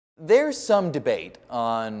There's some debate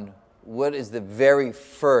on what is the very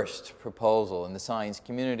first proposal in the science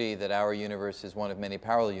community that our universe is one of many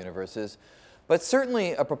parallel universes, but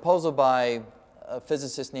certainly a proposal by a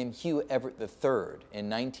physicist named Hugh Everett III in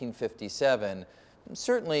 1957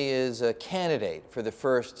 certainly is a candidate for the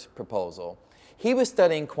first proposal. He was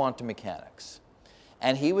studying quantum mechanics,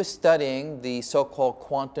 and he was studying the so-called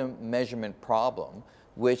quantum measurement problem,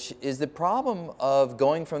 which is the problem of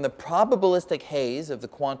going from the probabilistic haze of the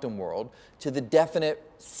quantum world to the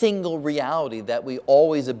definite single reality that we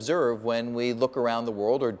always observe when we look around the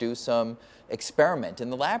world or do some experiment in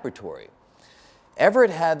the laboratory.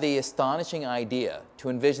 Everett had the astonishing idea to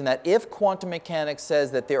envision that if quantum mechanics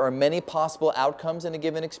says that there are many possible outcomes in a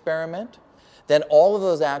given experiment, then all of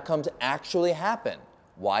those outcomes actually happen.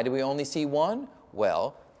 Why do we only see one?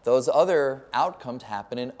 Well, those other outcomes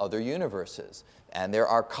happen in other universes. And there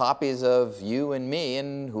are copies of you and me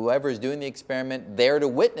and whoever is doing the experiment there to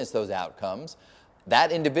witness those outcomes.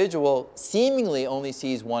 That individual seemingly only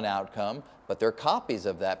sees one outcome, but there are copies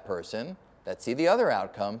of that person that see the other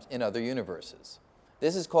outcomes in other universes.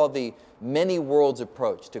 This is called the many worlds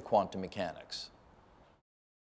approach to quantum mechanics.